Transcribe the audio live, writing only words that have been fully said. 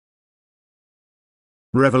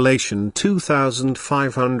Revelation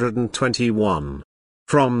 2521.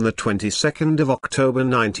 From the 22nd of October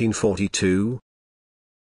 1942.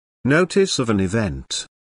 Notice of an event.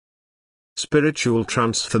 Spiritual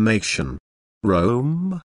transformation.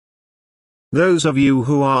 Rome. Those of you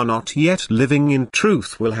who are not yet living in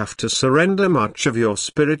truth will have to surrender much of your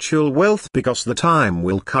spiritual wealth, because the time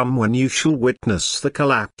will come when you shall witness the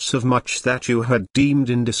collapse of much that you had deemed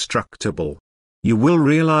indestructible. You will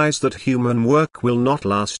realize that human work will not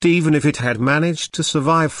last even if it had managed to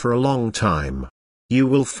survive for a long time. You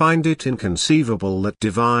will find it inconceivable that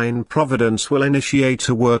divine providence will initiate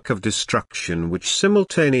a work of destruction which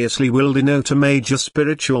simultaneously will denote a major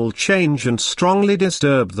spiritual change and strongly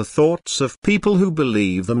disturb the thoughts of people who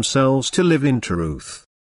believe themselves to live in truth.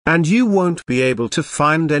 And you won't be able to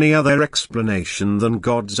find any other explanation than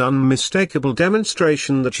God's unmistakable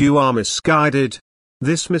demonstration that you are misguided.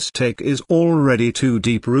 This mistake is already too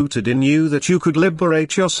deep-rooted in you that you could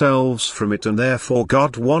liberate yourselves from it, and therefore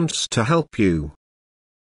God wants to help you.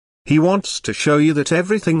 He wants to show you that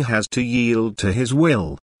everything has to yield to His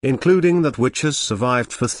will, including that which has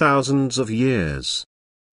survived for thousands of years.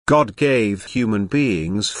 God gave human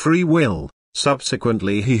beings free will,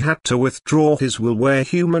 subsequently He had to withdraw His will where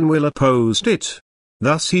human will opposed it.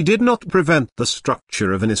 Thus He did not prevent the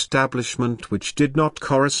structure of an establishment which did not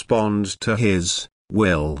correspond to His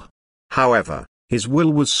will. However, His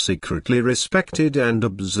will was secretly respected and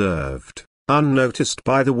observed, unnoticed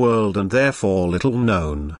by the world and therefore little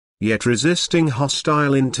known, yet resisting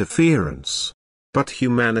hostile interference. But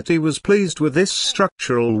humanity was pleased with this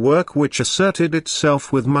structural work which asserted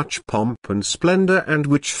itself with much pomp and splendor and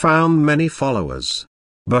which found many followers.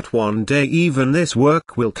 But one day even this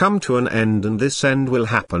work will come to an end, and this end will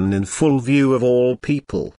happen in full view of all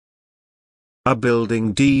people. A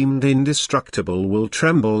building deemed indestructible will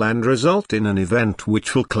tremble and result in an event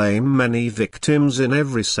which will claim many victims in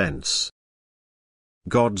every sense.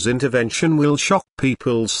 God's intervention will shock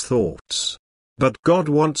people's thoughts. But God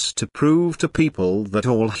wants to prove to people that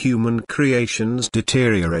all human creations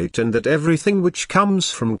deteriorate and that everything which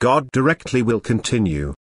comes from God directly will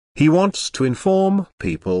continue. He wants to inform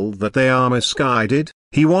people that they are misguided.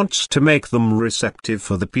 He wants to make them receptive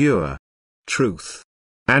for the pure truth.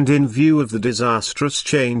 And in view of the disastrous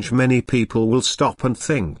change, many people will stop and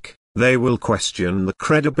think. They will question the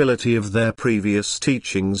credibility of their previous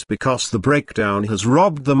teachings because the breakdown has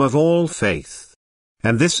robbed them of all faith.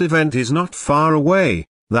 And this event is not far away.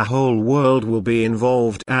 The whole world will be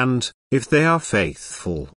involved and, if they are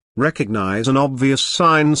faithful, recognize an obvious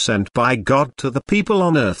sign sent by God to the people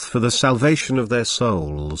on earth for the salvation of their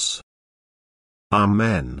souls.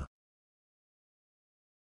 Amen.